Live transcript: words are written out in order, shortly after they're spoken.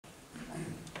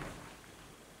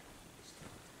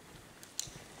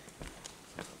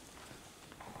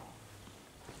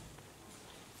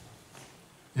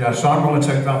Yes, I'm going to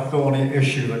take that thorny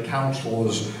issue that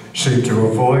councillors seem to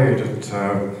avoid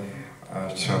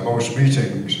at most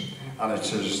meetings, and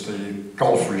it is the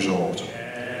golf resort.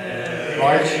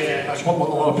 Right? That's what a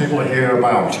lot of people are here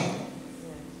about.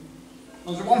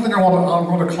 There's one thing I'm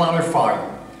going to clarify.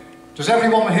 Does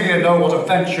everyone here know what a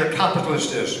venture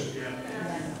capitalist is?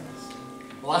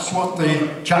 Well, that's what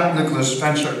the Jack Nicholas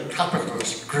Venture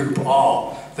Capitalist Group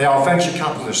are. They are venture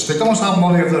capitalists. They don't have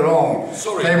money of their own.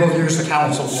 Sorry. They will use the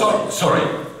council money. Sorry,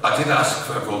 I did ask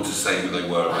for everyone to say who they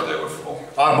were and where they were from.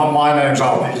 My name's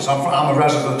Al Peters. I'm a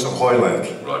resident of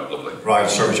Hoylake. Right, lovely. Right,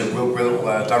 so it will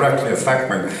directly affect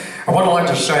me. And what I'd like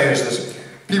to say is that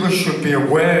people should be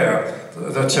aware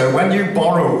that when you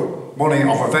borrow money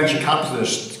off a venture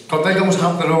capitalist, because they don't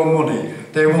have their own money,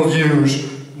 they will use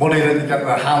money that they get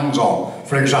their hands on.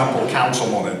 For example, council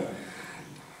money.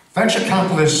 Venture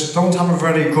capitalists don't have a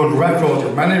very good record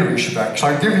in many respects.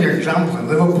 I'll give you an example in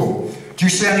Liverpool. Do you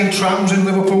see any trams in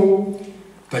Liverpool?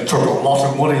 They took a lot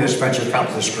of money, this venture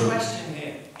capitalist group.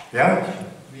 Yeah?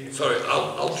 Sorry,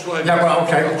 I'll try. Yeah, well,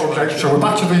 okay. So we're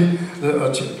back to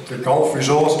the golf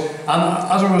resort. And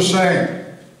as I was saying,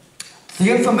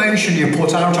 the information you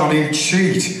put out on each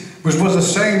sheet was the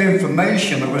same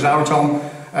information that was out on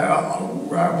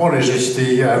what is it,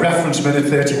 the reference minute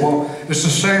 31. It's the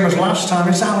same as last time.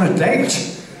 It's out of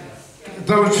date.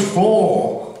 Those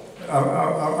four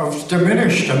have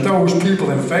diminished, and those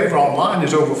people in favour online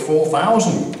is over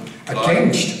 4,000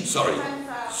 against. Sorry.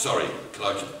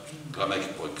 Can I make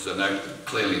a point? Because I know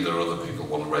clearly there are other people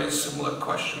who want to raise similar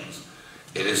questions.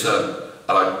 It is and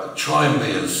I try and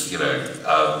be as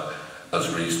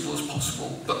as reasonable as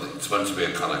possible, but it's meant to be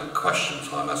a kind of question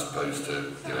time as opposed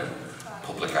to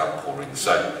public outpouring.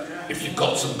 So if you've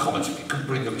got some comments, if you could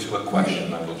bring them to a question,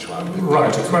 then we'll try and...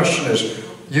 Right, the question is,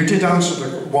 you did answer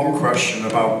the one question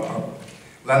about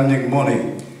lending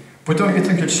money, but don't you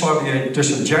think it's slightly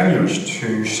disingenuous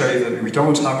to say that we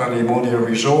don't have any money or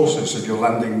resources if you're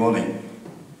lending money?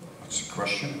 That's the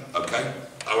question. Okay,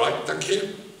 all right, thank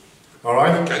you. All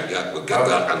right? Okay, yeah, we'll get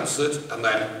that answered, and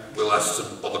then we'll ask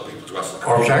some other people to ask the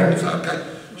question. Okay. Is that okay?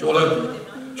 Do you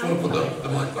want to put the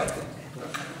mic back in?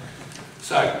 Okay.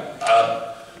 So,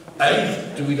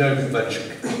 do we know the venture...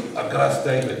 I'm going to ask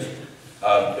David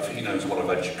if he knows what a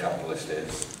venture capitalist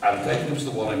is. And David was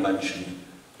the one who mentioned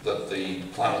that the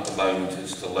plan at the moment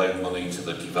is to loan money to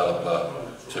the developer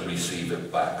to receive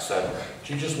it back. So,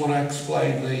 do you just want to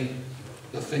explain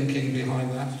the thinking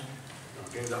behind that?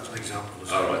 Okay, that's an example.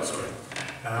 All right, sorry.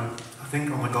 I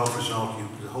think on the golf resort,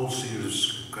 the whole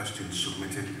series of questions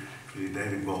submitted,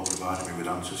 David Ball provided me with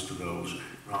answers to those,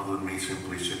 rather than me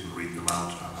simply sit and read them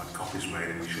out. I've had copies made,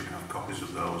 and we should have copies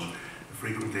of those. The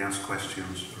frequently asked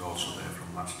questions are also there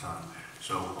from last time.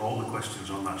 So all the questions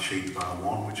on that sheet, bar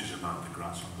one, which is about the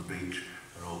grass on the beach,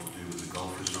 are all to do with the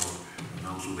golf resort, and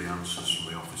those were the answers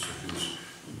from the officer who's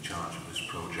in charge of this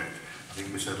project. I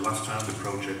think we said last time the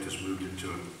project has moved into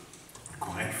a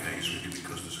quiet phase, really,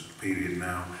 because there's a period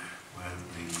now where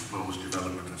the proposed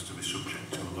development has to be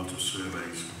subject to a lot of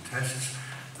surveys and tests,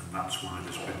 and that's why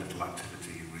there's been little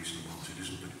activity in recent months. It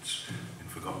isn't that it's been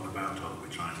forgotten about or that we're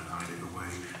trying to hide it away,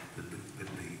 that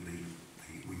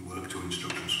we work to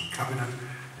instructions from Cabinet,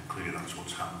 and clearly that's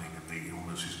what's happening, and the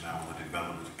onus is now on the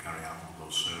developer to carry out all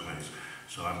those surveys.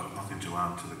 So I've got nothing to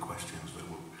add to the questions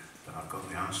that I've got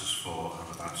the answers for and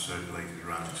that I've circulated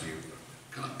around to you.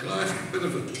 Can I ask a bit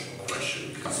of a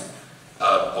question,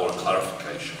 or a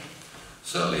clarification?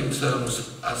 Certainly in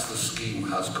terms, as the scheme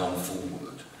has gone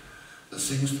forward, there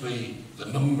seems to be the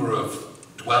number of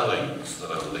dwellings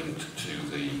that are linked to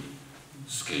the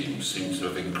scheme seems to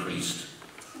have increased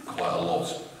quite a lot.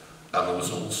 And there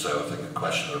was also, I think, a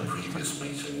question at a previous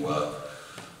meeting where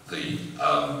the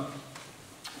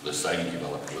same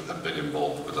developer had been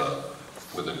involved with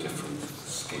a different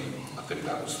scheme. I think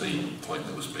that was the point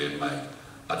that was being made.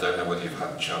 I don't know whether you've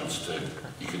had a chance to,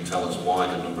 you can tell us why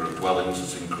the number of dwellings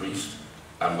has increased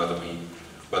and whether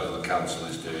the council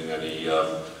is doing any,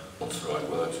 what's the right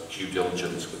word, due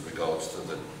diligence with regards to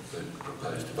the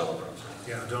proposed development.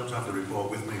 Yeah, I don't have the report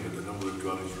with me, but the number of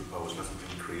dwellings proposed hasn't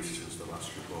increased since the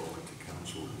last report went to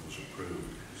council and was approved.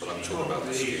 But I'm talking about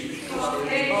the scheme.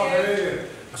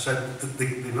 I said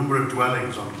the number of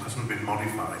dwellings hasn't been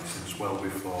modified since well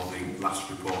before the last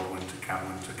report went to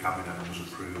Cabinet and was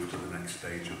approved to the next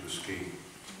stage of the scheme.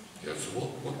 Yeah, so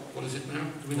what is it now?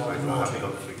 Do we I know? haven't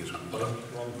got the figures.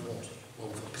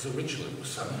 Because originally it was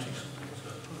 70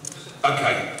 something.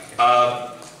 Okay,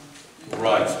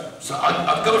 right. So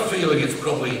I've got a feeling it's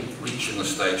probably reaching the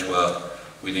stage where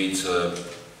we need to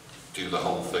do the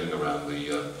whole thing around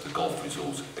the golf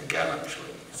resort again,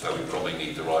 actually. So we probably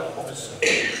need the right officer.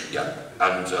 Yeah,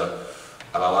 and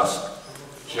and I'll ask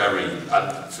Gerry,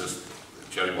 and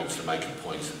Gerry wants to make a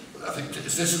point. I think,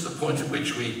 is this at the point at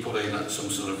which we put in some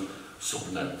sort of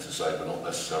sub-note to say we're not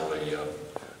necessarily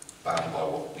bound by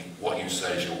what you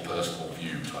say is your personal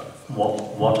view type of thing?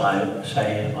 What I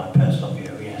say is my personal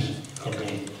view, yes,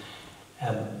 okay.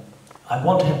 Indeed. I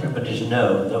want everybody to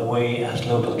know that we as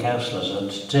local councillors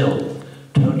are still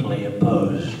totally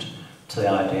opposed to the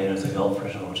idea of the golf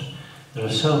resort. There are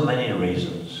so many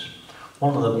reasons.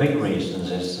 One of the big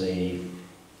reasons is the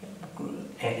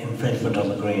infringement of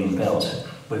the green belt.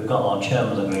 We've got our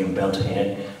chairman of the green belt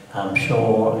here. I'm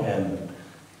sure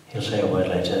he'll say a word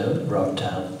later, Rob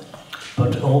Town.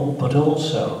 But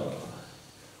also,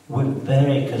 we're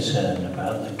very concerned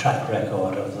about the track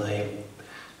record of the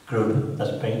group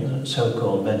that's been, the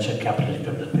so-called venture capitalist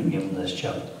group that's been given this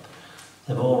job.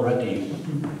 They've already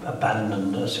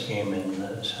abandoned a scheme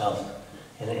in South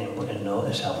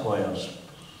Wales.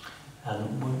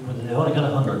 And they've only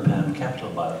got £100 capital,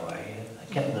 by the way.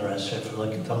 They're getting the rest of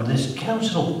it from this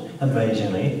council,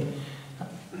 amazingly.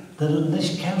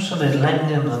 This council is lending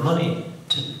them the money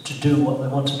to do what they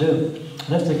want to do.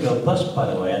 And if they go bust, by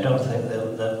the way, I don't think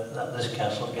that this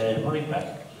council will get any money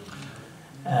back.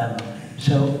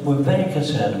 So we're very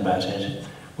concerned about it.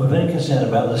 We're very concerned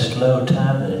about the slow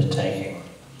time that it's taking.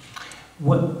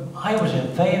 I was in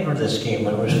favour of the scheme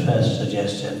when it was first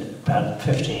suggested about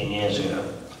 15 years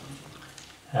ago.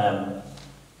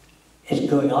 It's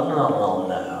going on and on and on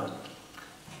now.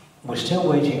 We're still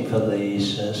waiting for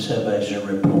these surveys and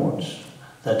reports.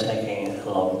 They're taking a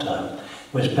long time.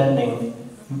 We're spending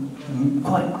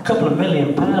quite a couple of £1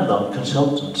 million on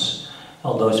consultants,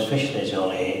 although officially it's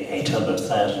only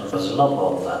 800,000, but there's a lot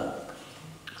more than that.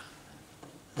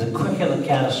 The quicker the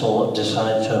council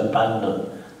decides to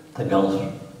abandon the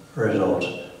golf resort,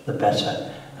 the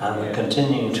better. And we're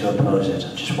continuing to oppose it.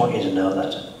 I just want you to know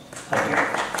that. Thank you.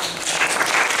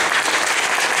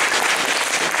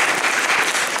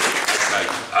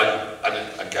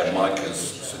 Okay. Again, Mike has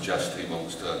suggested he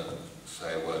wants to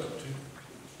say a word or two.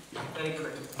 Very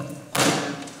quick.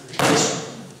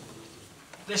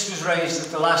 This was raised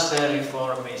at the last area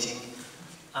forum meeting,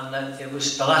 and then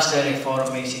the last area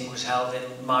forum meeting was held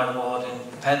in my ward in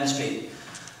Pensby.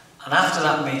 And after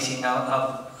that meeting,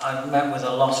 I met with a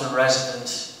lot of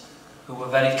residents who were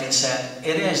very concerned.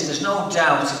 There's no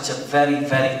doubt it's a very,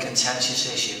 very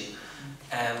contentious issue.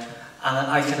 And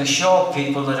I can assure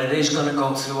people that it is going to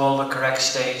go through all the correct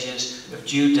stages of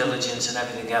due diligence and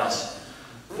everything else.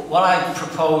 What I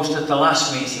proposed at the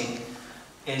last meeting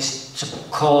is to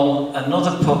call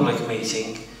another public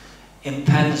meeting in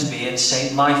Pensby in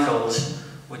St Michael's,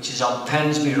 which is on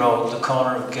Pensby Road, the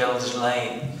corner of Gills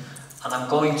Lane. And I'm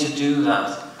going to do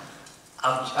that.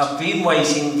 I've been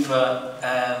waiting for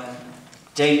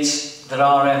dates that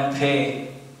our MP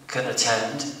can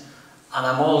attend, and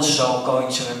I'm also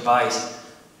going to invite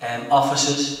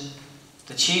officers.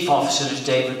 The chief officer is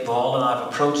David Ball, and I've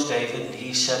approached David, and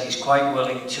he said he's quite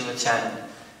willing to attend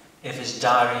if his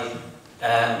diary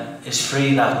is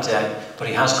free that day, but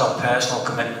he has got personal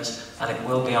commitments, and it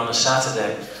will be on a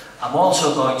Saturday. I'm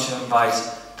also going to invite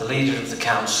the leader of the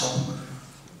council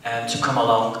to come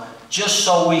along, just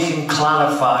so we can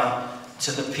clarify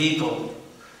to the people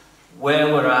where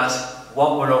we're at,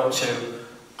 what we're up to,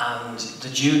 and the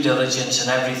due diligence and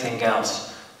everything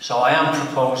else. So I am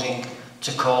proposing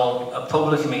to call a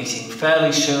public meeting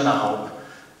fairly soon, I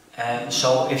hope.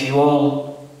 So if you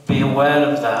all be aware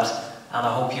of that, and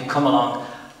I hope you come along.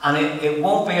 And it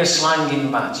won't be a slanging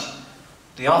match.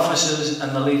 The officers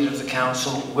and the leader of the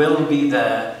council will be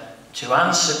there to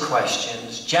answer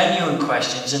questions, genuine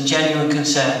questions and genuine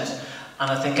concerns.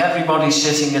 And I think everybody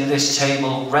sitting at this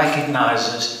table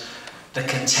recognises the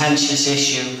contentious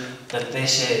issue that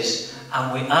this is.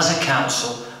 And we, as a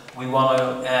council, we want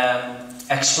to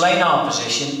explain our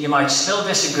position. You might still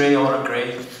disagree or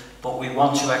agree, but we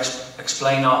want to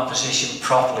explain our position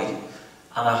properly.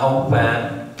 And I hope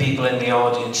people in the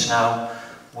audience now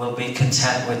will be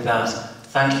content with that.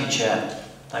 Thank you, Chair.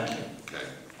 Thank you. Okay,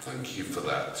 thank you for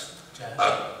that. Chair?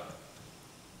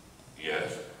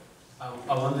 Yes? I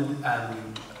wondered,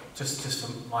 just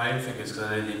for my own figures, because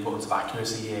I know the importance of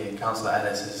accuracy here, Councillor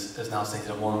Ellis has now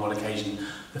stated on more than one occasion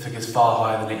the figure's far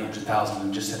higher than 800,000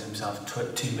 and just said himself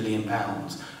 £2 million.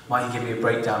 Might you give me a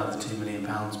breakdown of the £2 million,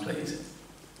 please?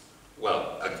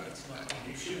 Well,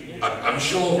 I'm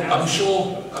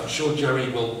sure Gerry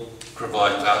will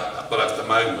provide that, but at the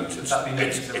moment it's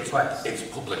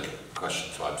public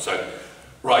question time. So,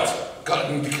 right, got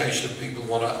an indication if people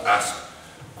want to ask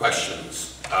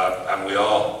questions, and we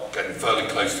are getting fairly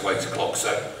close to 8 o'clock.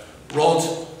 So, Rod,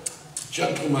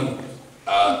 gentleman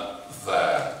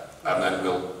there, and then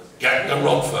we'll Yeah, go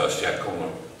Rob first, yeah, come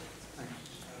on.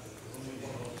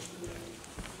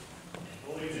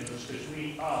 Because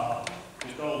we are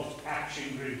the Golf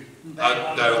Action Group.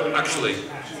 No, actually,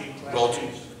 Rod,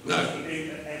 no.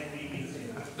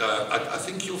 No, I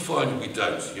think you'll find we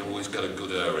don't. You always get a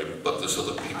good airing, but there's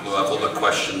other people who have other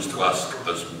questions to ask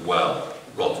as well.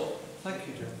 Rod. Thank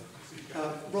you,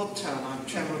 Joe. Rod Town, I'm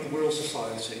Chairman of the Wirral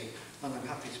Society, and I'm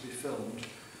happy to be filmed.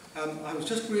 I was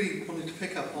just really wanting to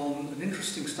pick up on an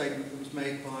interesting statement that was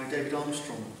made by David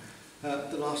Armstrong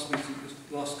at the last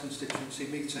constituency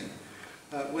meeting,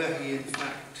 where he in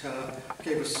fact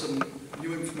gave us some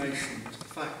new information to the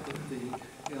fact that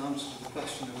in answer to the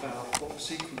question about what the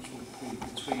sequence would be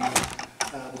between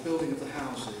the building of the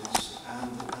houses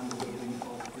and the building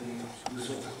of the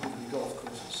resort of the golf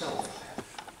course itself.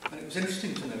 And it was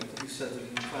interesting to note that he said that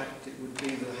in fact it would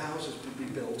be the houses would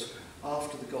be built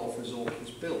after the golf resort was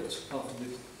built, after the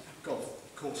golf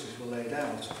courses were laid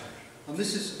out. And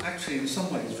this is actually in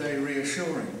some ways very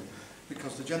reassuring,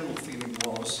 because the general feeling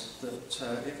was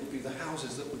that it would be the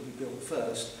houses that would be built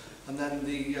first, and then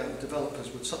the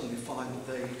developers would suddenly find that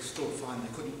they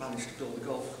couldn't manage to build the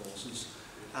golf courses,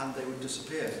 and they would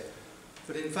disappear.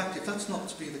 But in fact, if that's not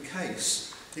to be the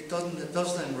case, it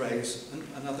does then raise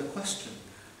another question,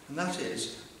 and that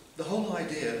is, the whole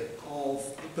idea of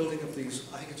the building of these,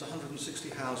 I think it's 160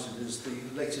 houses, is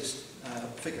the latest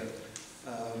figure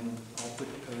of the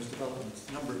proposed development,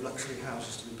 the number of luxury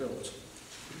houses to be built.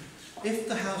 If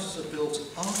the houses are built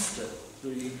after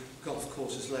the golf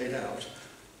course is laid out,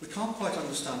 we can't quite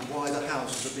understand why the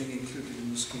houses are being included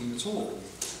in the scheme at all.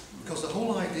 Because the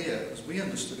whole idea, as we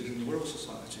understood it in the Wirral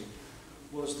Society,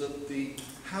 was that the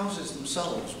houses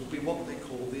themselves would be what they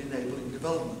call the enabling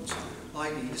development,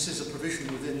 i.e. this is a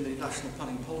provision within the National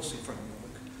Planning Policy Framework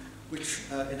which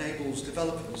enables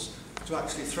developers to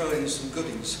actually throw in some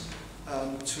goodies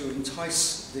to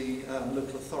entice the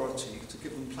local authority to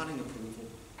give them planning approval.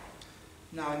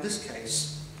 Now in this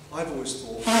case, I've always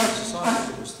thought, the society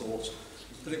has always thought,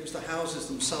 that it was the houses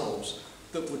themselves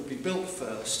that would be built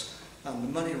first, and the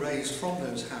money raised from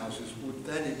those houses would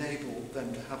then enable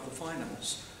them to have the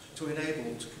finance to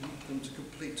enable them to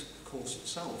complete the course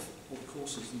itself, or the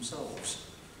courses themselves.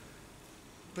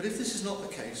 But if this is not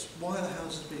the case, why are the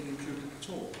houses being included at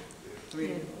all? I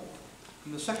mean,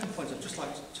 and the second point I'd just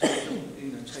like to take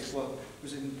what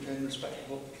was in respect of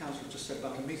what the Councillor just said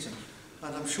about a meeting.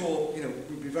 And I'm sure,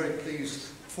 we'd be very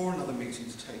pleased for another meeting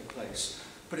to take place.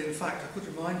 But in fact, I could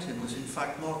remind him that in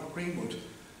fact Margaret Greenwood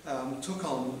took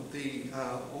on the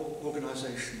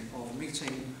organisation of a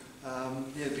meeting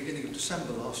near the beginning of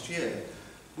December last year,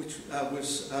 which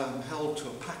was held to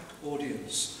a packed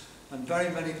audience, and very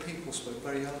many people spoke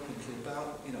very eloquently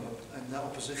about, and their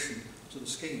opposition to the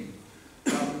scheme.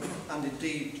 And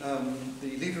indeed,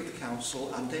 the leader of the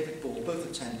council and David Ball both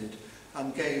attended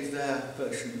and gave their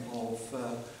version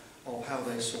of how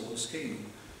they saw the scheme.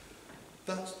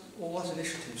 All that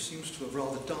initiative seems to have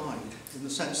rather died, in the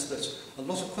sense that a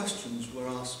lot of questions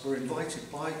were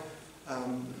invited by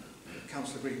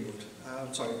Councillor Greenwood,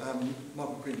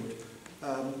 Margaret Greenwood,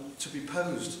 to be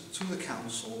posed to the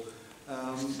council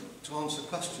to answer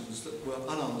questions that were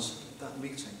unanswered at that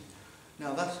meeting.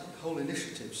 Now that whole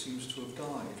initiative seems to have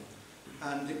died,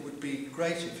 and it would be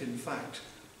great if in fact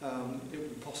it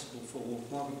would be possible for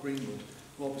Margaret Greenwood,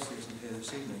 who obviously isn't here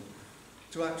this evening,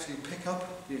 to actually pick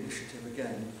up the initiative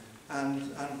again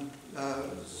and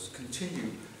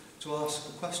continue to ask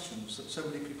the questions that so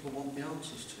many people want the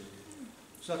answers to.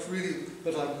 So that's really,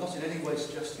 but I'm not in any way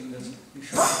suggesting that we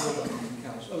shouldn't hold that meeting,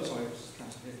 Council. Oh, sorry,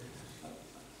 Council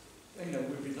here.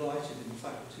 We'd be delighted, in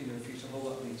fact, for you to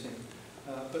hold that meeting.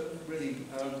 But really,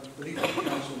 the leader of the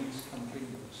council needs to come clean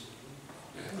with us.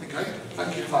 Yeah, okay,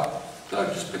 thank you for that.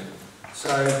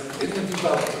 So, in the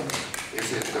development,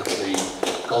 is it that the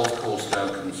golf course now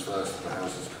comes first and the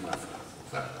houses come after?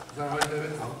 Is that right,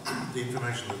 David? Well, the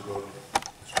information that Rod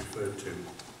has referred to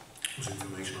was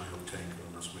information I obtained at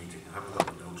the last meeting. I haven't got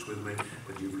the notes with me,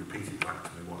 but you've repeated back to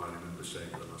me what I remember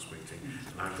saying at the last meeting,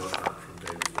 and I got that from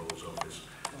David Ball's office.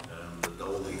 That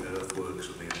all the earthworks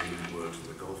and the enabling works and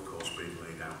the golf course being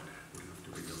laid out would have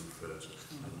to be done first.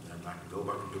 And I can go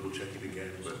back and double check it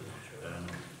again, but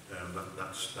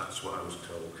that's what I was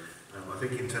told. I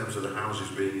think in terms of the houses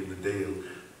being in the deal,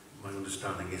 my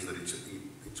understanding is that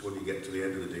it's when you get to the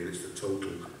end of the deal, it's the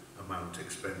total amount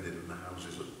expended and the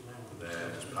houses are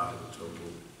there as part of the total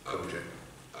project.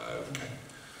 Okay.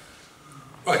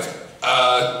 Right.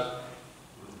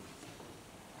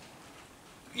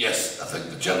 Yes, I think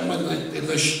the gentleman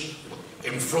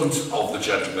in front of the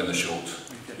gentleman in the short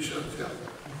shirt, yeah.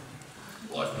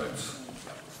 Lifeboats.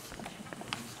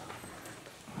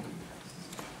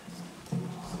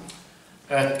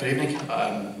 Good evening.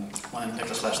 My name is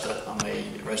Nicholas Lester. I'm a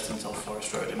resident of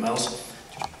Forest Road in Mells.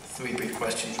 Just 3 brief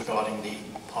questions regarding the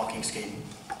parking scheme,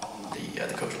 on the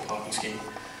cultural parking scheme.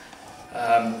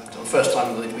 So the first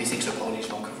time the meeting, so apologies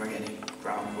for not covering any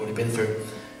ground we've already been through.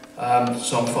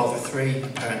 So I'm a father of 3,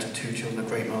 parent of 2 children at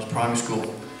Great Mells Primary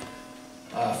School.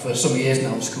 For some years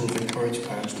now, the school have encouraged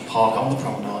parents to park on the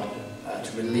promenade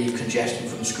to relieve congestion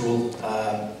from the school.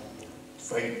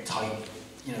 Very tight,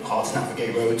 hard to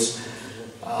navigate roads.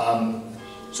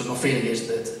 So my feeling is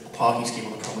that a parking scheme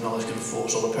on the promenade is going to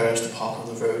force all the parents to park on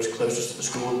the roads closest to the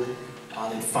school,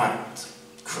 and in fact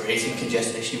creating a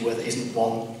congestion issue where there isn't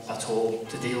one at all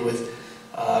to deal with.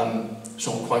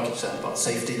 So I'm quite concerned about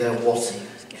safety there. What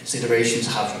considerations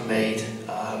have you made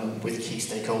with key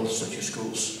stakeholders such as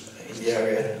schools in the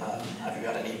area? Have you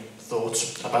had any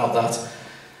thoughts about that?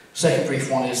 Second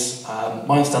brief one is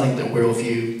my understanding that Wirral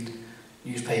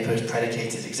newspaper has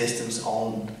predicated its existence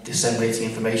on disseminating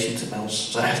information to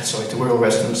Wirral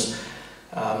residents.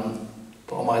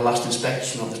 But on my last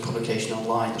inspection of this publication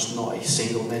online, there's not a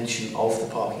single mention of the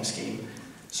parking scheme.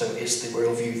 So is the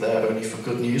Wirral View there only for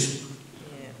good news?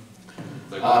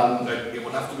 It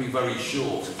would have to be very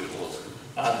short if it was.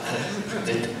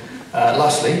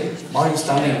 Lastly, my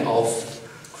understanding of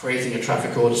creating a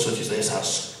traffic order such as this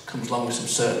comes along with some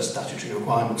certain statutory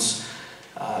requirements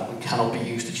and cannot be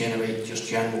used to generate just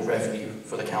general revenue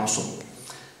for the council.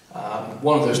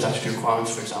 One of those statutory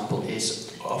requirements, for example, is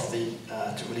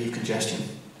to relieve congestion.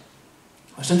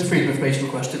 I sent a freedom of information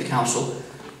request to the council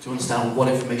to understand what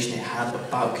information it had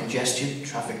about congestion,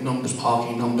 traffic numbers,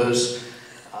 parking numbers,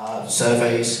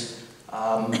 surveys.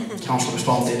 Council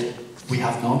responded, we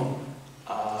have none.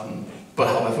 But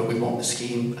however, we want the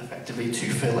scheme effectively to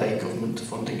fill a government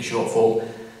funding shortfall.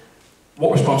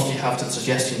 What response do you have to the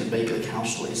suggestion that maybe the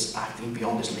council is acting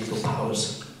beyond its legal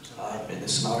powers in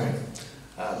this scenario?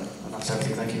 And that's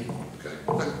everything, thank you.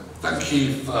 Okay, thank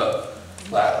you for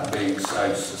that and being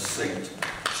so succinct.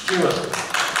 Stuart,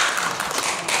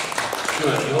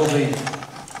 you're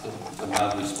the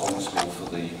man responsible for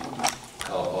the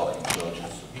car parking charges.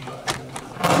 Have you got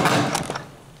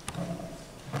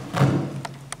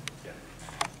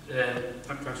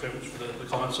Thanks very much for the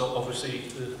comments. So obviously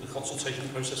the consultation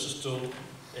process is still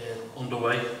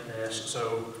underway,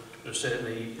 so there's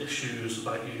certainly issues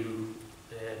that you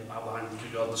outlined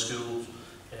regarding the schools.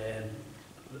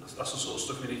 That's the sort of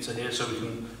stuff we need to hear, so we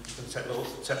can take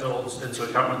that all into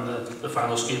account when the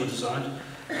final scheme is designed.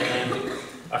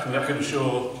 I can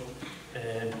assure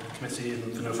the committee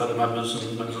and for no further members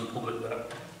and members of the public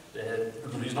that the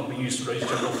money is not being used to raise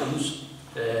general funds,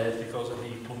 because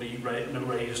any money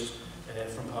raised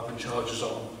from parking charges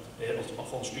on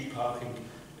street parking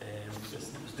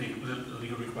is the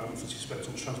legal requirement for it to be spent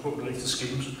on transport related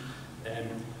schemes.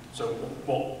 So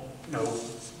what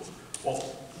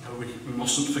we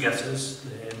mustn't forget is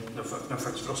no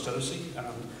thanks for austerity.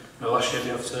 Last year we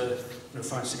had to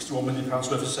find £61 million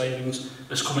worth of savings.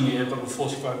 This coming year we've got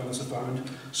 45 million to find.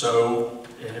 So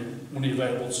money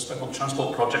available to spend on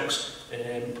transport projects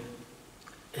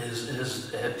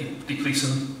is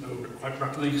decreasing quite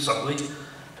rapidly, sadly.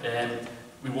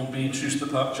 We won't be introduced to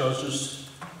the park charges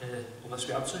unless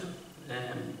we have to.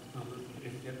 If we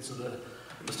get to the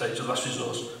stage of last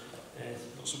resource,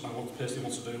 that's something I personally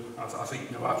want to do. I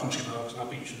think our country parks and our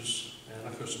beaches and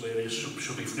our coastal areas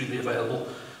should be freely available.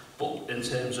 But in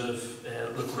terms of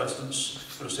local residents,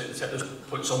 I'm going to take those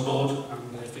points on board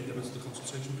and feed them into the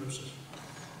consultation process.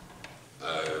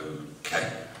 Okay.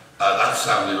 That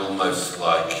sounded almost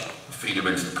like feed them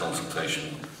into the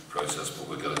consultation process, but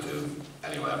we're going to do them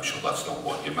anyway. I'm sure that's not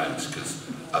what you meant, because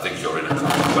I think you're in a kind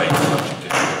of way to what you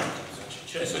did.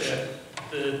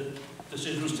 The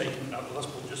decision was taken at the last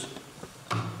budget, as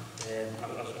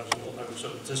you all know. So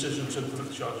the decision to improve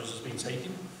the charges has been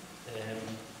taken.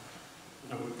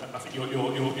 I think your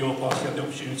party had the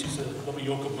opportunity to lobby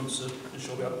your government to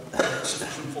ensure we have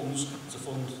sufficient funds to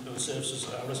fund those services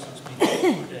that our residents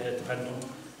depend on.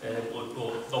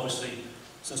 But obviously,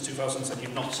 since 2010,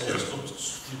 you've not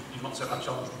set that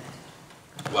challenge.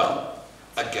 Well,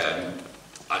 again,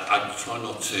 I try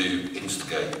not to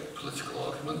instigate political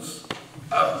arguments,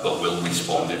 but will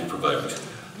respond if provoked.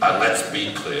 And let's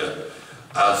be clear,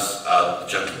 as the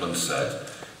gentleman said,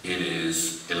 it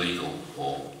is illegal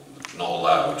or not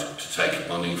allowed to take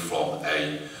money from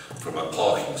a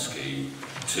parking scheme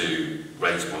to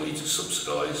raise money to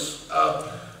subsidise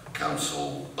other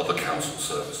council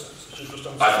services.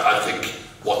 I think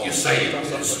what you're saying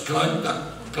is, can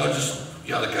I just,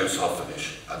 the go so I'll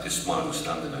finish. This is my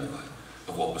understanding anyway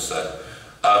of what was said.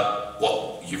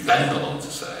 What you've then gone on to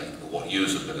say, what you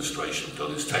as administration have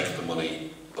done is taken the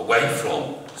money away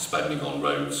from spending on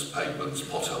roads, pavements,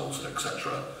 potholes,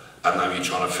 etc. And now you're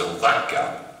trying to fill that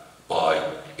gap by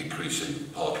increasing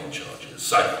parking charges.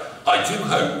 So I do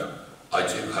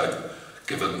hope,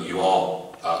 given you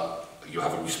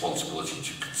have a responsibility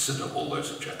to consider all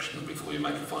those objections before you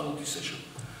make a final decision,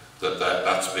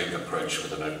 that's being approached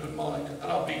with an open mind.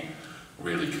 And I'll be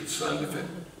really concerned if it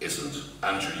isn't.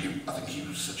 Andrew, I think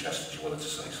you suggested you wanted to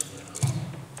say something.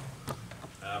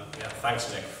 Yeah,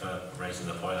 thanks Nick for raising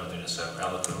the point. I'm doing it so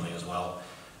eloquently as well.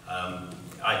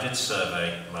 I did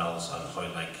survey Mel's and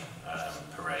Hoylake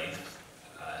parade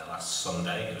last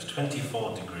Sunday. It was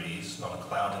 24 degrees, not a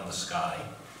cloud in the sky.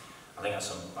 I think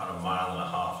that's about 1.5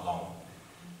 miles long.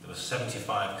 There were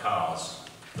 75 cars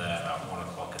there about 1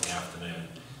 o'clock in the afternoon.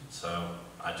 So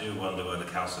I do wonder where the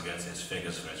council gets its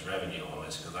figures for its revenue on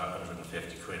this, because that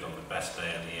 150 quid on the best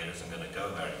day of the year isn't going to go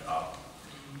very far.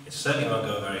 It certainly won't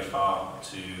go very far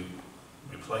to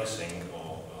replacing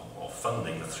or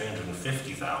funding the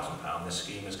 £350,000 this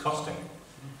scheme is costing.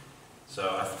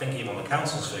 So I think even on the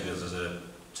council's figures there's a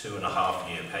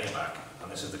 2.5-year payback,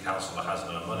 and this is the council that has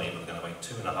no money, but they're going to wait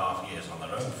 2.5 years on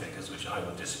their own figures, which I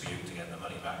would dispute, to get the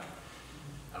money back.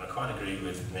 And I quite agree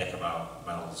with Nick about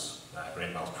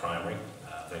Great Mel's Primary.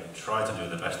 They've tried to do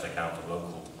the best they can for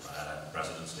local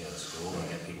residents near the school and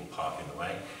get people parking the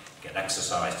way, get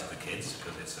exercise to the kids,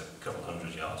 because it's a couple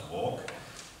hundred yards walk.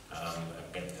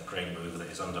 A great move that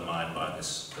is undermined by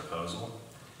this proposal.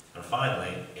 And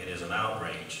finally, it is an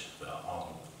outrage that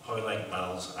on Hoylake,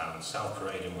 Mells and South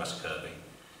Parade in West Kirby,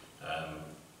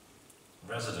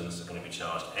 residents are going to be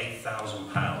charged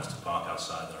 £8,000 to park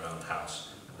outside their own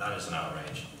house. That is an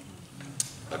outrage.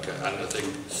 Okay, and I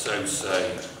think so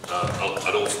say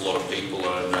an awful lot of people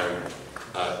I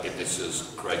know this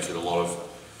has created a lot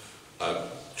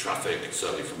of traffic,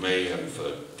 certainly for me and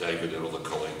for David and other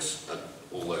colleagues, and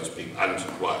all those people,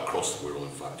 and right across the Wirral, in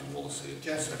fact, in Wallasey,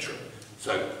 etc.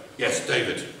 So, yes,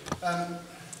 David.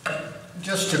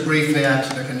 Just to briefly add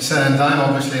to the concerns, I'm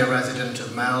obviously a resident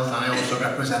of Mells, and I also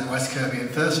represent West Kirby and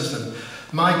Thurston.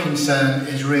 My concern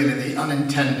is really the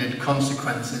unintended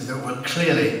consequences that will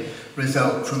clearly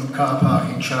result from car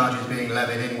parking charges being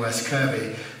levied in West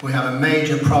Kirby. We have a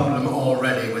major problem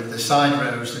already with the side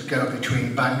roads that go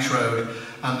between Banks Road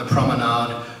and the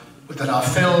promenade that are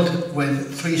filled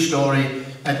with 3-storey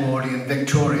Edwardian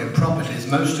Victorian properties,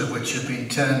 most of which have been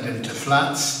turned into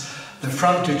flats. The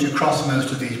frontage across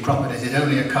most of these properties is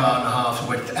only 1.5 cars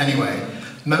width anyway.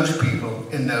 Most people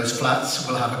in those flats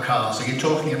will have a car, so you're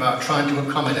talking about trying to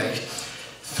accommodate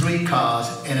 3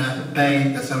 cars in a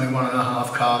bay that's only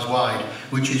 1.5 cars wide,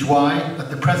 which is why, at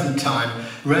the present time,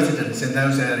 residents in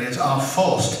those areas are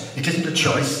forced, it isn't a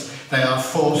choice, they are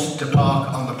forced to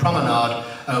park on the promenade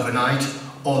overnight,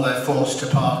 or they're forced to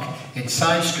park in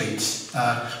side streets,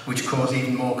 which cause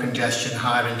even more congestion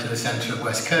higher into the centre of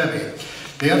West Kirby.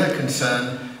 The other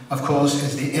concern, of course,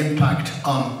 is the impact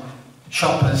on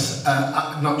shoppers,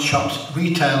 not shops,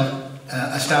 retail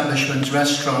establishments,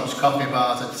 restaurants, coffee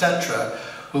bars, etc.,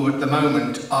 who at the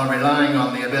moment are relying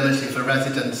on the ability for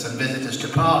residents and visitors to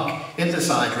park in the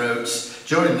side roads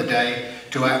during the day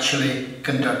to actually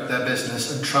conduct their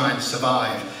business and try and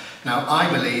survive. Now,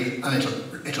 I believe, and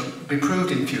it'll be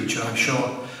proved in future, I'm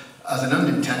sure, as an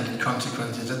unintended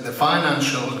consequence, is that the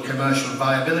financial and commercial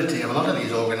viability of a lot of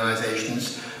these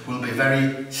organisations will be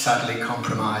very sadly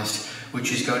compromised,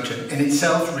 which is going to, in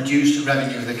itself, reduce the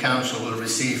revenue the council will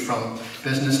receive from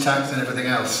business tax and everything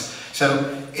else.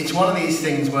 So it's one of these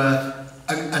things where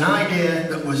an idea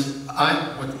that was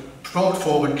brought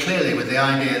forward clearly with the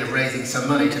idea of raising some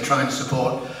money to try and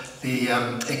support the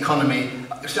economy,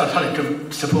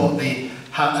 to support the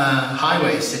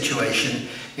highways situation,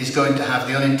 is going to have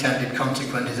the unintended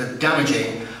consequences of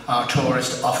damaging our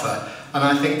tourist offer. And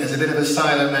I think there's a bit of a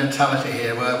silo mentality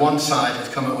here, where one side has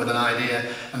come up with an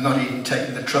idea and not even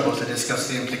taken the trouble to discuss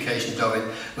the implications of it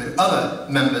with other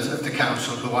members of the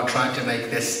council who are trying to make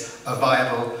this a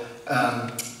viable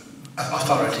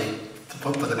authority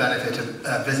for the benefit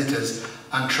of visitors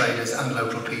and traders and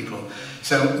local people.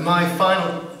 So my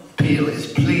final appeal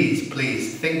is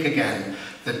please think again.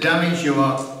 The damage you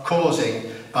are causing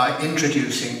by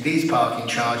introducing these parking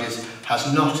charges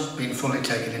has not been fully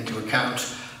taken into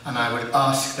account, and I would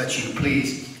ask that you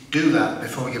please do that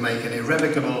before you make an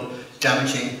irrevocable,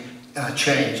 damaging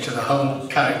change to the whole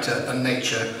character and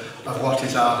nature of what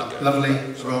is our lovely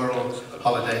rural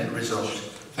holiday resort.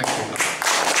 Thank you.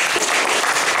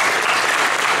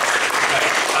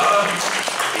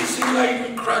 Is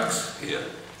Elaine Craggs here?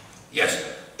 Yes,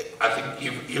 I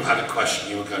think you had a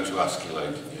question you were going to ask,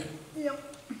 Elaine, didn't you?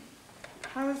 Yep.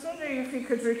 I was wondering if you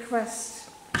could request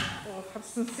or have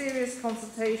some serious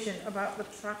consultation about the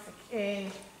traffic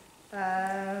in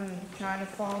China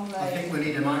Farm Lane. I think we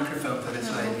need a microphone for this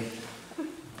lady.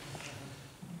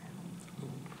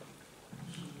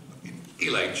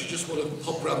 Elaine, do you just want to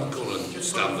pop round the corner and just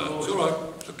stand there? It's all right.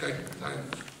 It's okay.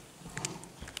 Thanks.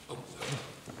 Oh,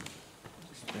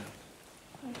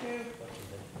 Thank you.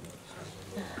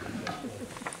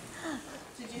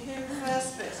 Did you hear the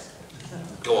first bit?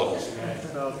 go on.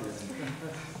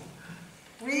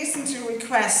 Reason to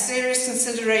request serious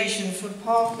consideration for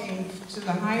parking to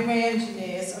the highway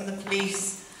engineers and the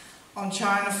police on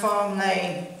China Farm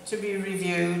Lane to be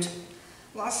reviewed.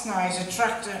 Last night a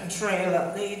tractor and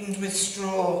trailer laden with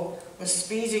straw was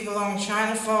speeding along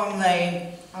China Farm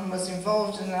Lane and was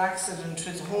involved in an accident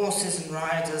with horses and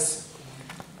riders.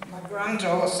 My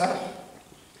granddaughter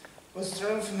was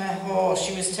thrown from her horse.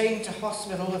 She was taken to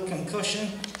hospital with concussion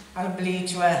and a bleed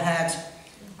to her head,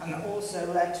 and also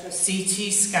led to a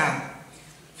CT scan.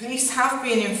 Police have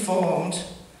been informed,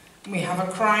 and we have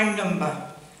a crime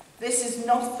number. This is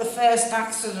not the first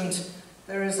accident.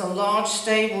 There is a large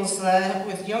stables there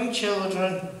with young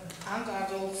children and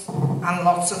adults and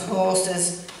lots of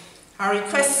horses. I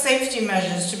request safety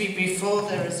measures to be before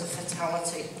there is a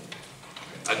fatality.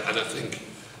 And I think,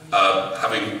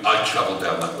 I travelled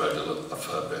down that road a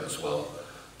fair bit as well,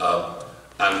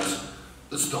 and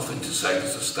there's nothing to say to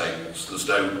the stables. There's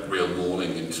no real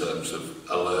warning in terms of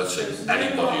alerting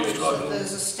anybody who's driving.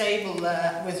 There's a stable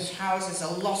there which houses a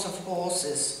lot of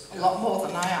horses, a lot more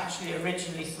than I actually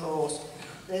originally thought.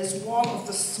 There's one of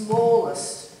the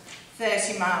smallest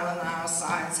 30-mile-an-hour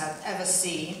signs I've ever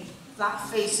seen. That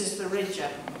faces the Ridger.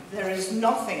 There is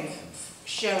nothing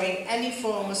showing any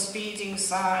form of speeding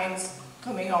signs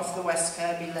coming off the West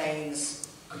Kirby lanes.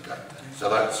 Okay, so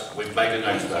we've made a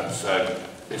note of that. So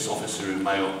this officer who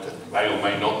may or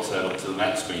may not turn up to the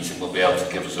next meeting will be able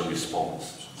to give us a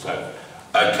response. So,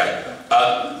 okay.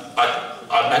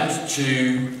 I meant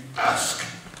to ask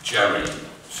Gerry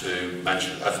to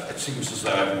mention, it seems as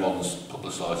though everyone's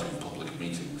publicising public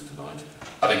meetings tonight.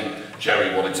 I think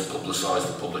Gerry wanted to publicise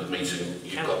the public meeting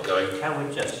you've got going. Can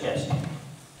we just, yes,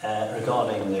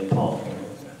 regarding the parking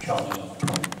charges,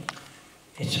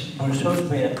 we're supposed to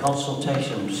be in a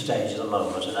consultation stage at the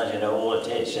moment, and as you know, all it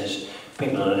is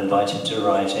people are invited to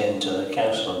write in to the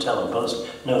council and tell them, but there's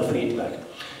no feedback.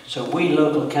 So we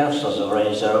local councillors have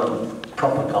arranged our own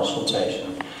proper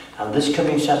consultation, and this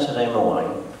coming Saturday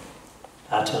morning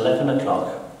at 11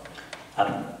 o'clock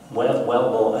at Melrose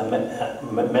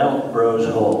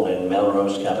Hall in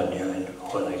Melrose Avenue in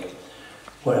Whittingham,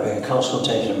 we're having a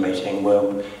consultation meeting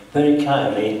where very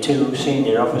kindly 2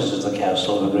 senior officers of the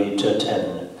council have agreed to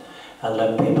attend and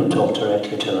let people talk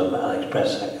directly to them and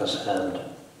express their concern.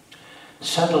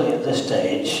 Sadly, at this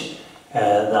stage,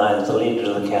 neither the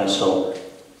leader of the council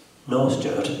nor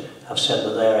Stuart have said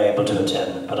that they're able to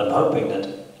attend, but I'm hoping that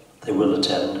they will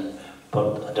attend,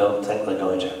 but I don't think they're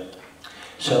going to.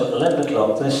 So 11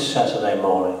 o'clock this Saturday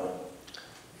morning,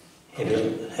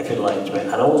 if you'd like to be,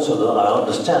 and also I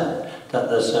understand that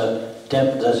there's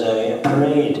a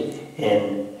parade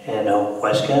in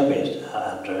West Kirby,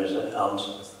 Andrew, is it on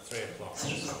 3 o'clock.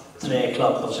 3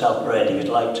 o'clock on South Parade. If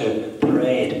you'd like to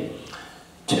parade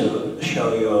to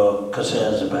show your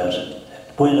concerns about it.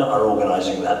 We're not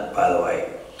organising that, by the way.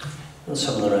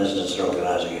 Some of the residents are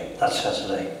organising it. That's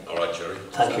Saturday. All right, Gerry.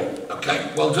 Thank you. Okay,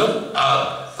 well done.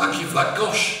 Thank you for that.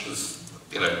 Gosh, there's,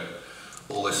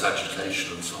 all this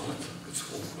agitation and so on.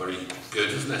 It's all very good,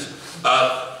 isn't it?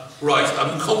 Right,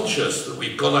 I'm conscious that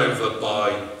we've gone over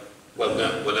by, we're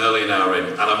nearly an hour in,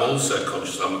 and I'm also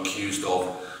conscious I'm accused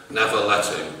of never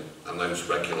letting, and those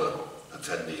regular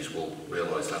attendees will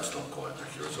realise that's not quite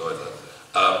accurate either,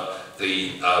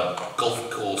 the golf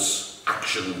course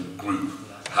action group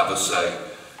have a say.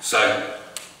 So,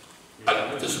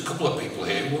 and there's a couple of people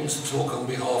here who wants to talk on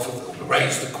behalf of,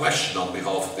 raise the question on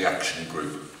behalf of the action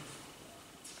group.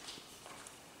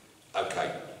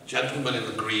 Okay, gentleman in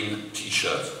the green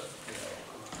t-shirt.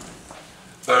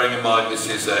 Bearing in mind this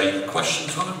is a question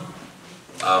time,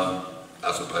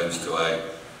 as opposed to a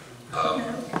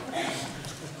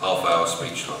half-hour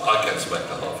speech time. I get to make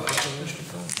the half-hour speech.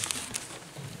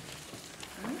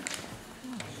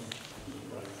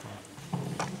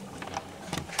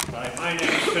 Right, my name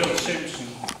is Phil Simpson.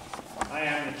 I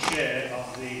am the chair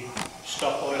of the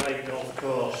Stop Oil Lake Golf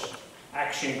Course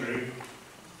Action Group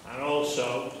and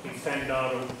also defend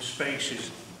our open spaces.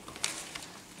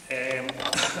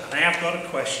 I have got a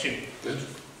question for you.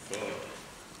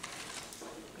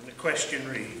 And the question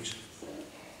reads,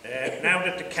 now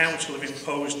that the council have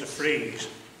imposed a freeze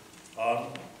on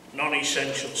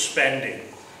non-essential spending,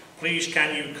 please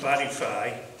can you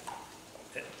clarify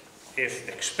if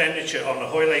expenditure on the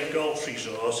Hoylake Golf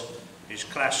Resort is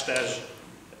classed as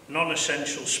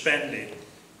non-essential spending.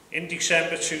 In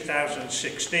December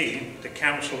 2016, the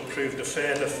council approved a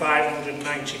further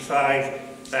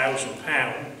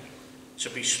 £595,000 to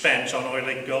be spent on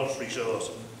Hoylake Golf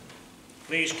Resort.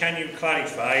 Please can you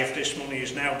clarify if this money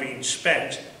is now being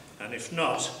spent, and if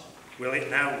not, will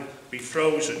it now be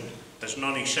frozen as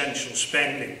non-essential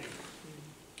spending?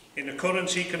 In the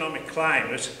current economic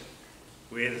climate,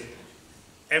 with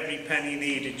every penny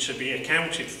needed to be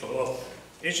accounted for,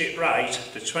 is it right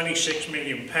that £26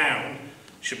 million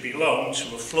should be loaned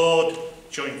to a flawed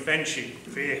joint venture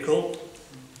vehicle,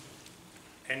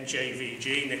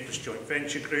 NJVG, Nicholas Joint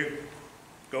Venture Group,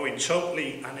 going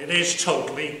totally, and it is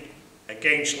totally,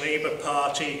 against Labour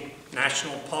Party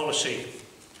national policy?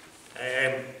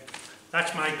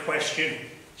 That's my question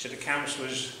to the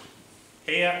councillors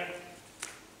here.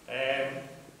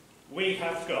 We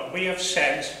have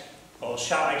sent, or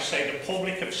shall I say the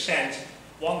public have sent,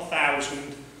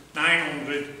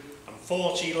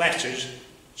 1,940 letters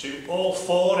to all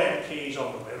 4 MPs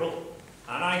on the Wirral,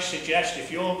 and I suggest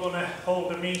if you're going to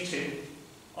hold a meeting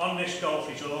on this golf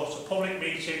resort, a public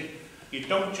meeting, you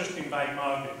don't just invite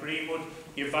Margaret Greenwood,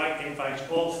 you invite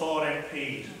all 4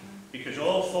 MPs, because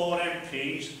all 4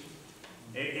 MPs,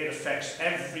 it affects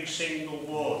every single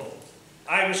ward.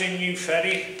 I was in New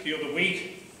Ferry the other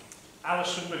week.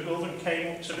 Alison McGovern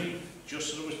came up to me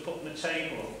just as I was putting the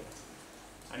table up,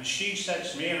 and she said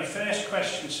to me, and the first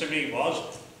question to me was,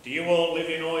 do you all live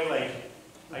in Hoylake?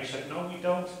 I said, no, we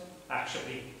don't,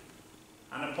 actually.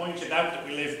 And I pointed out that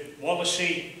we live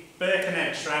Wallasey,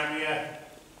 Birkenhead, Tranmere,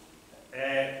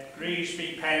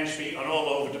 Greavesby, Pensby, and all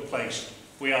over the place.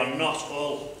 We are not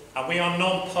all, and we are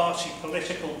non-party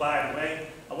political, by the way.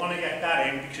 I want to get that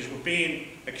in because we're being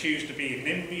accused of being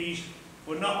NIMBYs.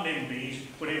 We're not NIMBYs,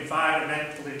 we're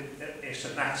environmentalists,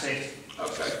 and that's it.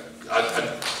 Okay.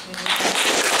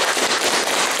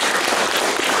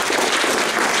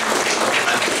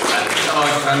 I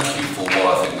thank you for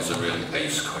what I think is a really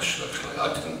ace question, actually.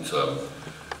 I didn't,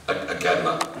 again,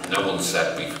 no one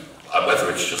said, whether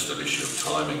it's just an issue of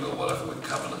timing or whatever with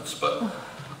cabinets, but,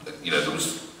 you know, there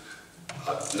was,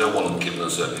 no one had given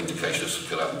us an indication as to what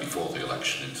could happen before the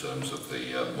election in terms of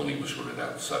the money was running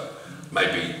out. So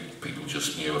maybe people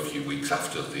just knew a few weeks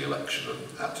after the election and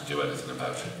had to do anything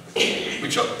about it.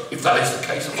 Which, if that is the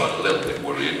case, I find a little bit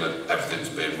worrying that everything's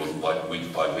being run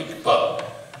week by week. But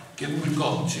given we've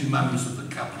got 2 members of the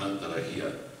cabinet that are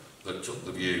here that took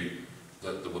the view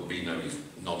that there would be no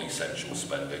non-essential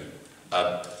spending,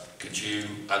 could you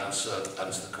answer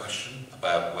the question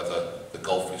about whether the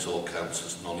golf resort counts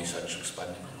as non-essential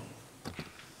spending or not?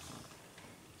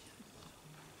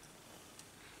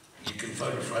 You can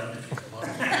phone a friend if you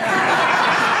like.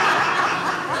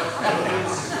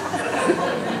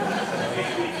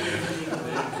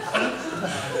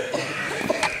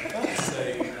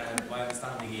 My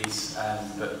understanding is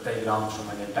that David Armstrong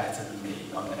may know better than me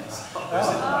on this.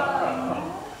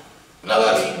 No,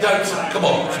 come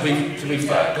on, to be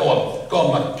fair, go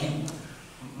on, man.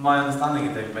 My understanding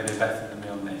is David may know better than me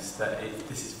on this, that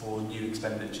this is for new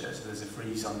expenditure, so there's a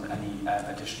freeze on any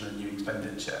additional new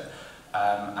expenditure.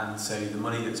 And so the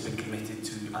money that's been committed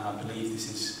to, and I believe this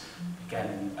is,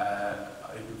 again,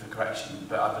 open for correction,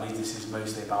 but I believe this is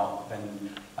mostly about then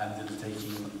the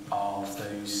undertaking of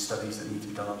those studies that need to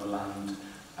be done on the land,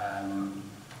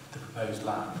 the proposed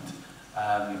land.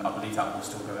 I believe that will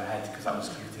still go ahead because that was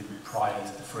committed prior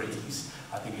to the freeze.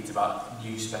 I think it's about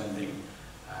new spending.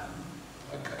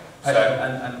 Okay. So,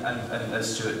 and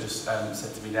as Stuart just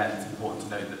said to me then, it's important to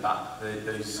note that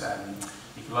those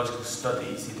ecological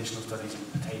studies, the additional studies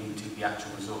pertaining to the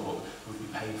actual resort, would be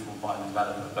paid for by the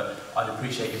developer. But I'd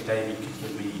appreciate if David could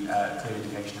give me a clear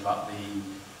indication about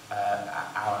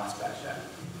our aspect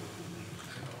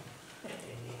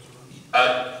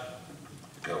there.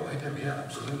 Go away, Debbie, yeah,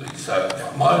 absolutely. So,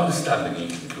 my understanding, you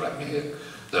can correct me here,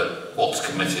 that what's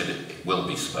committed it will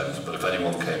be spent, but if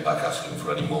anyone came back asking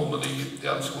for any more money, the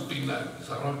answer would be no. Is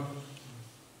that right?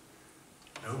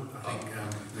 No, I think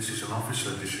this is an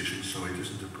officer decision, so it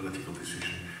isn't a political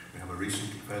decision. We have a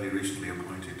fairly recently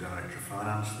appointed Director of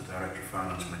Finance. The Director of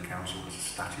Finance in the Council has a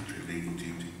statutory legal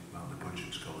duty about the budget,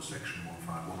 it's called a Section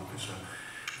 151 officer.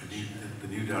 The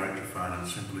new Director of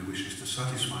Finance simply wishes to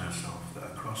satisfy herself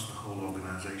that across the whole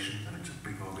organisation, and it's a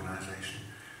big organisation,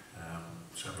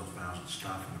 several thousand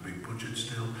staff and a big budget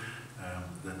still,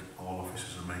 that all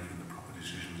officers are making the proper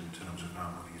decisions in terms of how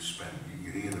money is spent.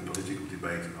 You hear the political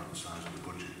debate about the size of the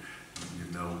budget, you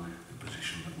know the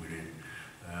position that we're in.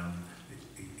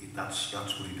 That's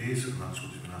what it is, and that's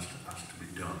what's been asked to be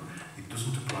done. It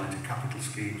doesn't apply to capital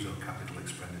schemes or capital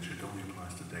expenditure, it only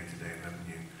applies to day-to-day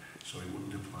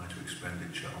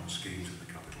expenditure on schemes in the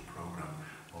capital programme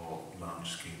or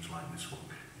large schemes like this one.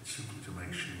 It's simply to make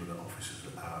sure that officers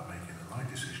are making the right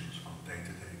decisions on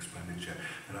day-to-day expenditure.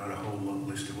 There are a whole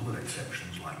list of other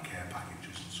exceptions like care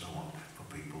packages and so on for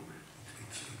people.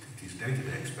 It is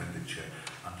day-to-day expenditure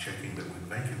and checking that when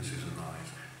vacancies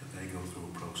arise that they go through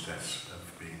a process of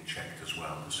being checked as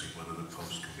well to see whether the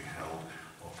post can be held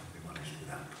or can be managed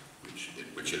without.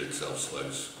 Which in itself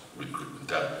slows recruitment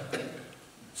down.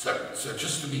 So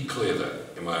just to be clear then,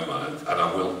 in my mind, and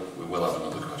we will have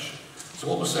another question. So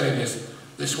what we're saying is,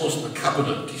 this wasn't the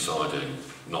Cabinet deciding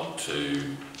not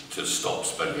to stop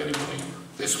spending any money.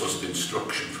 This was an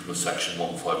instruction from the Section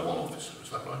 151 officer, is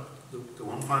that right? The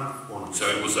 151. So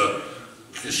it was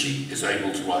because she is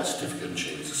able to write a certificate and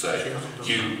she to say,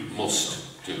 you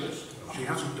must do this. She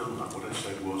hasn't done that. What I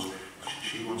said was,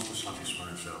 she wants to satisfy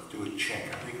herself, do a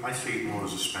check. I see it more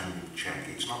as a spending check.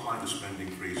 It's not like the spending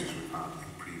freezes we've had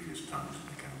in previous times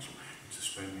in the council. It's a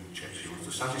spending check. She wants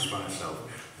to satisfy herself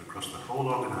across the whole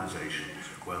organisation,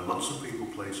 where lots of people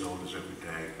place orders every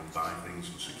day and buy things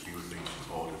and secure things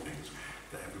and order things,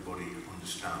 that everybody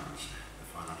understands the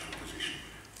financial position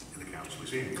the council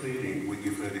is in. Clearly,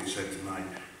 you've heard it said tonight,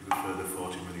 with a further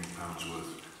 £40 million worth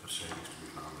of savings to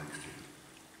be found next year.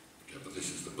 Yeah, but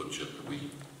this is the budget that we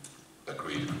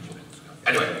agreed on.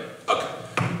 Anyway, okay.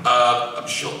 I'm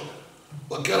sure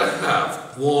we're going to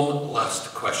have one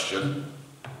last question,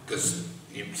 because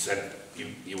you said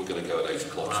you were going to go at 8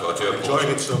 o'clock, so I do apologise.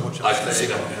 Enjoying it so much. I can see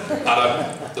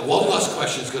that. The one last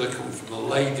question is going to come from the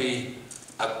lady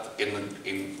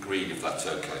in green, if that's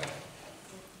okay.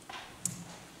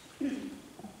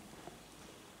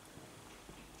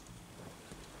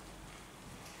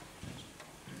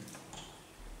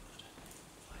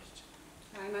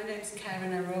 Hi, my name's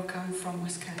Karen O'Rourke, I'm from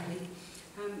West Kirby.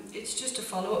 It's just a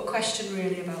follow-up question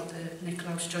really about the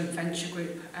Nicklaus Joint Venture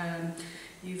Group.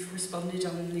 You've responded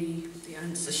on the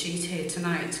answer sheet here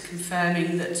tonight,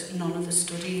 confirming that none of the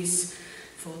studies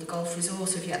for the golf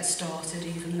resort have yet started,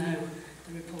 even though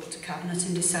the report to Cabinet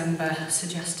in December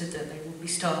suggested that they will be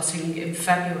starting in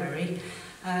February.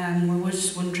 We were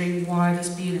just wondering why there's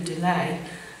been a delay.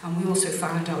 And we also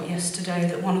found out yesterday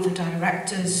that one of the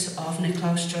directors of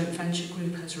Nicklaus Joint Venture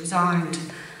Group has resigned.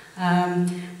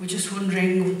 We're just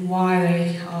wondering why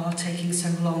they are taking so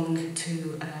long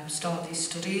to start these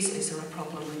studies. Is there a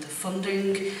problem with the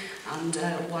funding? And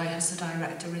why has the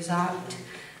director resigned?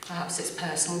 Perhaps it's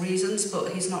personal reasons,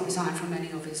 but he's not resigned from any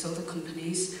of his other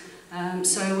companies.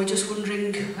 So we're just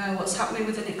wondering what's happening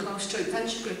with the Nicklaus Joint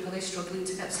Venture Group. Are they struggling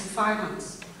to get some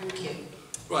finance? Thank you.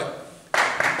 Right.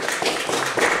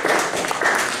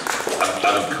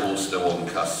 And of course, no one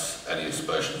casts any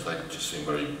aspersions. They just seem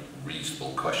very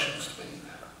reasonable questions to me.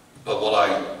 But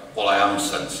what I am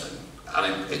sensing,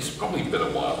 and it's probably been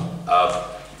a while,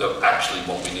 that actually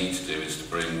what we need to do is to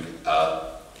bring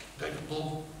David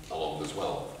Bull along as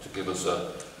well to give us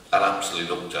an absolute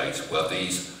update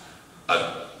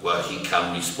where he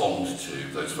can respond to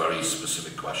those very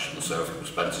specific questions. So if it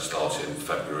was meant to start in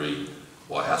February,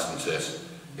 why hasn't it?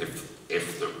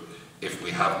 If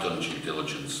we have done due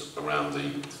diligence around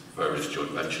the various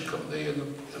joint venture company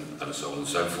and so on and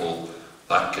so forth,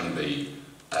 that can be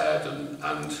aired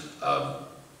and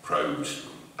probed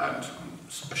and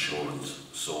assurance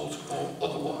sought or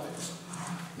otherwise.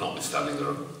 Notwithstanding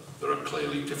there are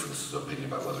clearly differences of opinion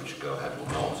about whether it should go ahead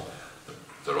or not.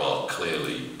 There are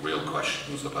clearly real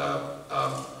questions about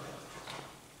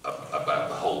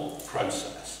the whole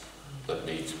process that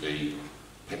need to be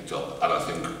picked up, and I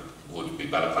think would be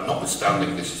better. And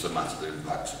notwithstanding this is a matter that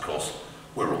impacts across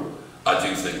Wirral, I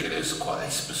do think it is quite a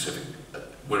specific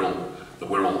the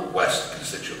Wirral West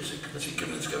Constituency Committee,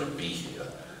 given it's going to be here,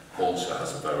 also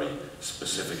has a very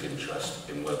specific interest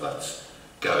in where that's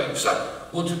going. So,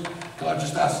 can I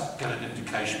just get an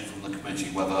indication from the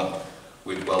committee whether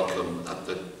we'd welcome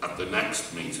at the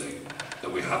next meeting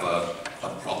that we have a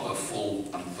proper, full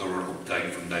and thorough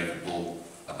update from David Bull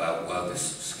about where this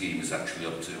scheme is actually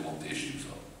up to, what the issues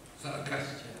are. Is that okay?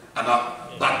 And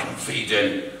that can feed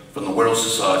in from the Wirral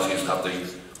Society,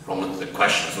 from the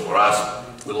questions that were asked.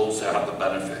 We'll also have the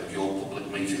benefit of your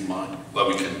public meeting, Mike, where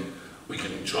we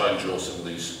can try and draw some of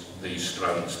these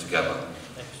strands together.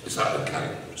 Is that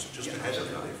okay? Just ahead of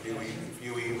that, if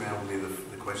you email me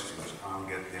the questions, I'll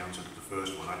get the answer to the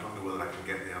first one. I don't know whether I can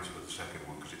get the answer to the second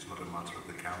one, because it's not a matter of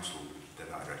the council, the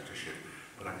directorship,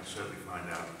 but I can certainly find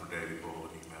out from David Ball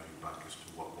and email you back as to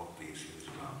what the issue is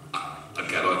about.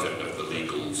 Again, I don't know the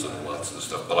legals and all that sort of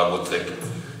stuff, but I would think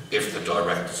if the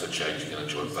directors are changing in a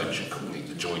joint venture company,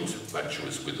 the joint venture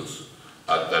is with us,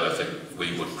 then I think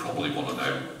we would probably want to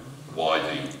know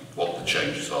what the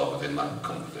changes are within that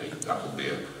company. That will be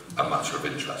a matter of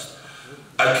interest.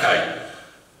 Okay,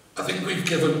 I think we've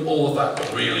given all of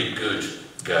that a really good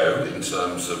go in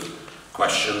terms of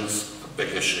questions, the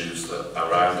big issues that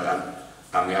are around,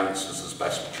 and the answers as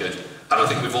best we could. And I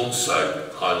think we've also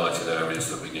highlighted areas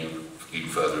that we need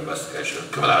further investigation.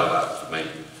 Coming out of that, for me,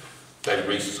 David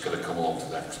Rees is going to come along to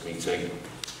the next meeting,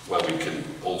 where we can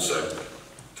also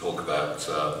talk about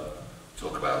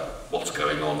what's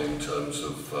going on in terms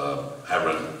of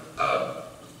Heron,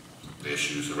 the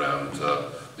issues around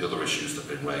the other issues that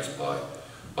have been raised by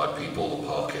people, the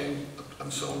parking,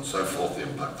 and so on and so forth, the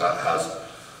impact that has,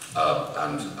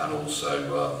 and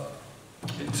also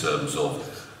in terms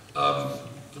of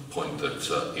the point that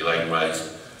Elaine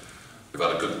raised, we've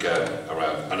had a good go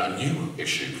around, and a new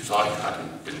issue, because I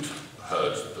hadn't been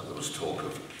heard that there was talk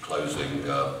of closing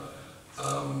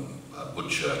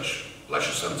Woodchurch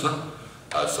Leisure Centre,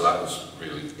 so that was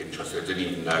really interesting. I didn't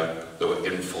even know there were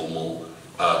informal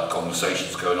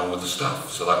conversations going on with the staff,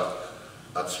 so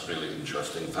that's really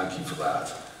interesting. Thank you for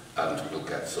that, and we'll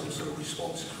get some sort of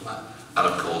responses from that. And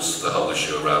of course, the whole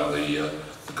issue around the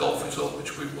golf resort,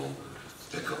 which we will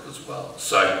pick up as well.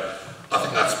 So I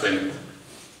think that's been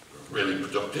really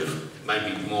productive,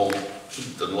 maybe more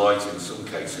heat than light in some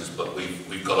cases, but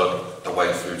we've got a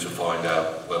way through to find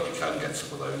out where we can get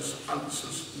some of those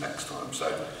answers next time. So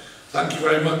thank you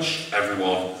very much,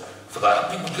 everyone, for that.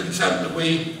 Are people content that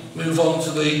we move on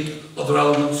to the other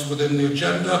elements within the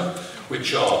agenda,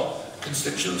 which are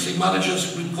Constituency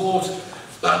Manager's report?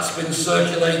 That's been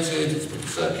circulated. It's been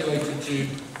circulated to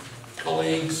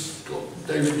colleagues.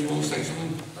 David, do you want to say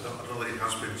something? I don't know that it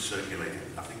has been circulated.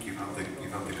 I think you've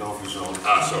had the golf result.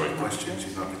 Sorry. Questions.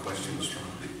 You've had the questions from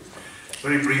the...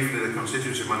 Very briefly, the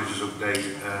Constituency Manager's update.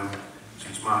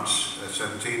 Since March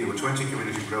 17, there were 20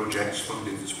 community projects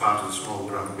funded as part of the Small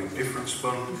Grand Big Difference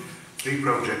Fund. 3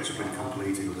 projects have been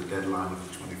completed with a deadline of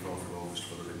the 24th of August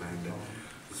for the remainder.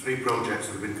 The 3 projects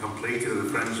that have been completed are the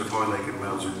Friends of Hoylake and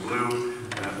Mells in Blue,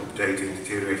 updating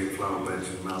deteriorating flower beds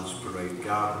in Mells Parade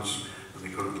Gardens, and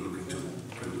they're currently looking to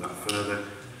improve that further.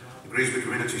 The Greasby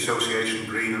Community Association,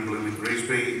 Green and Blooming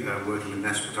Greasby, working with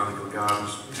Nest Botanical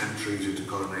Gardens, 10 trees into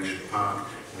Coronation Park,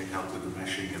 and it helped with the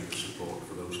meshing and the support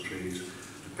for those trees.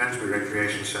 The Pensbury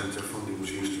Recreation Centre funding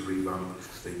was used to revamp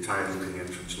the entire looking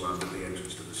entrance land at the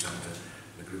entrance to the centre,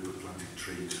 and a group of planted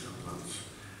trees and plants.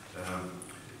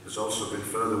 There's also been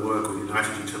further work with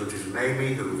United Utilities and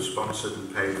Amy, who have sponsored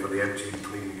and paid for the emptying,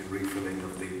 cleaning and refilling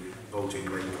of the Bolting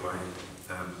Lake line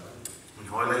in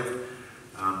Hoylake,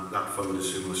 and that followed a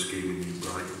similar scheme in New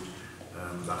Brighton.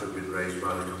 That had been raised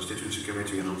by the Constituency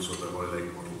Committee and also the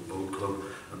Hoylake Model Boat Club,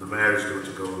 and the Mayor is going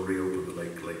to go and reopen the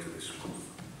lake later this month.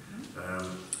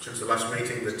 Since the last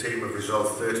meeting, the team have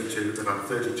resolved 32, they've had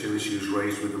 32 issues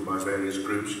raised with them by various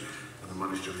groups, and have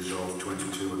managed to resolve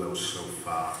 22 of those so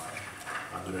far.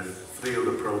 And there are 3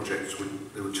 other projects,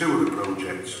 there were 2 other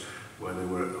projects where there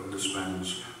were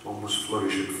underspends. One was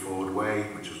Flourish at Ford Way,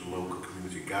 which is a local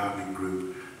community gardening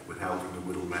group with help from the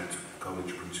Whittingham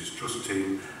College Prince's Trust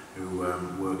team, who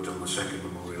worked on the second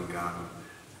memorial garden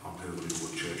on Hurley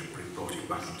Woodchurch and brought it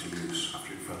back into use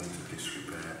after it fell into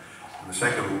disrepair. And the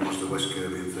second one was the West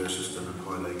Kirby and Thurston and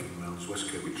Hoylake and Mells West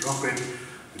Kirby Drop-In.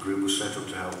 The group was set up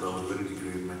to help those with any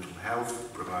degree of mental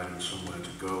health, providing somewhere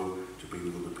to go, to be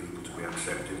with other people, to be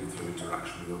accepted, and through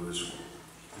interaction with others.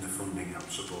 And the funding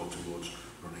helps support towards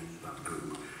running that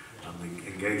group. And the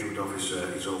engagement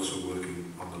officer is also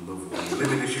working on the Love Where You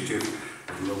Live initiative,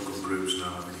 with local groups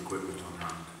now having equipment on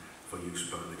hand for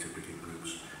use by the typical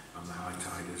groups. And the High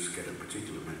Tiders get a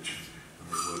particular mention, and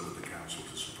they work with the council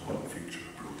to support future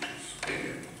approaches.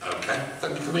 Okay,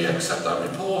 thank you. Can we accept that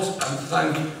report,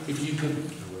 and if you could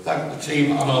thank the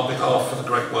team on our behalf for the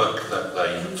great work that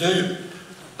they do.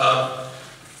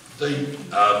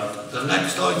 The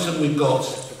next item we've got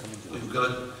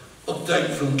an update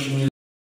from community.